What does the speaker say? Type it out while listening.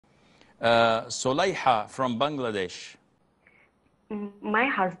Sulaiha from Bangladesh. My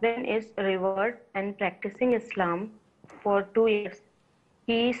husband is revered and practicing Islam for 2 years.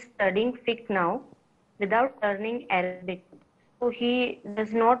 He is studying fiqh now without learning Arabic. So he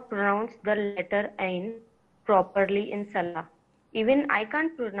does not pronounce the letter Ayn properly in Salah. Even I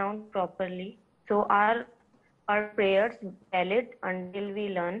can't pronounce properly. So are our prayers valid until we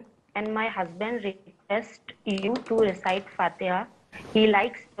learn? And my husband requests you to recite Fatiha. He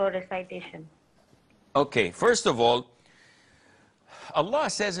likes your recitation. Okay, first of all, Allah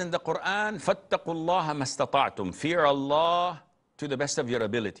says in the Quran, فَاتَّقُوا اللَّهَ مَا اسْتَطَعْتُمْ. Fear Allah to the best of your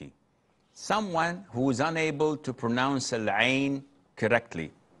ability. Someone who is unable to pronounce al-Ayn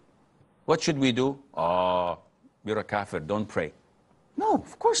correctly, what should we do? Oh, you're a kafir, don't pray. No,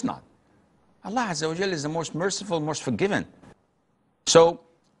 of course not. Allah Azza wa Jal is the most merciful, most forgiving. So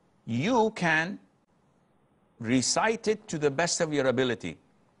you can recite it to the best of your ability.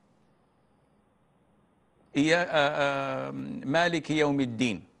 مالك يوم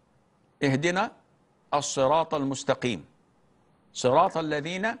الدين اهدنا الصراط المستقيم صراط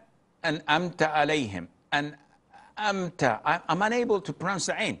الذين أنعمت عليهم أنعمت. I'm unable to pronounce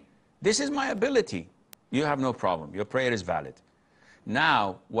the Ayn. This is my ability. You have no problem. Your prayer is valid.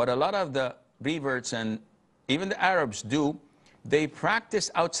 Now, what a lot of the reverts and even the Arabs do, they practice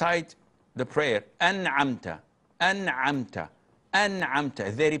outside the prayer. أنعمت أنعمت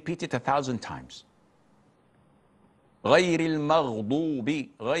أنعمت. They repeat it 1,000 times. غير المغضوب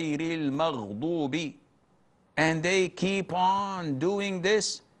غير المغضوب. And they keep on doing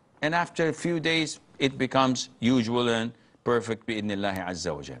this, and after a few days it becomes usual and perfect بإذن الله عز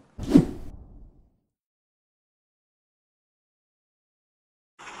وجل.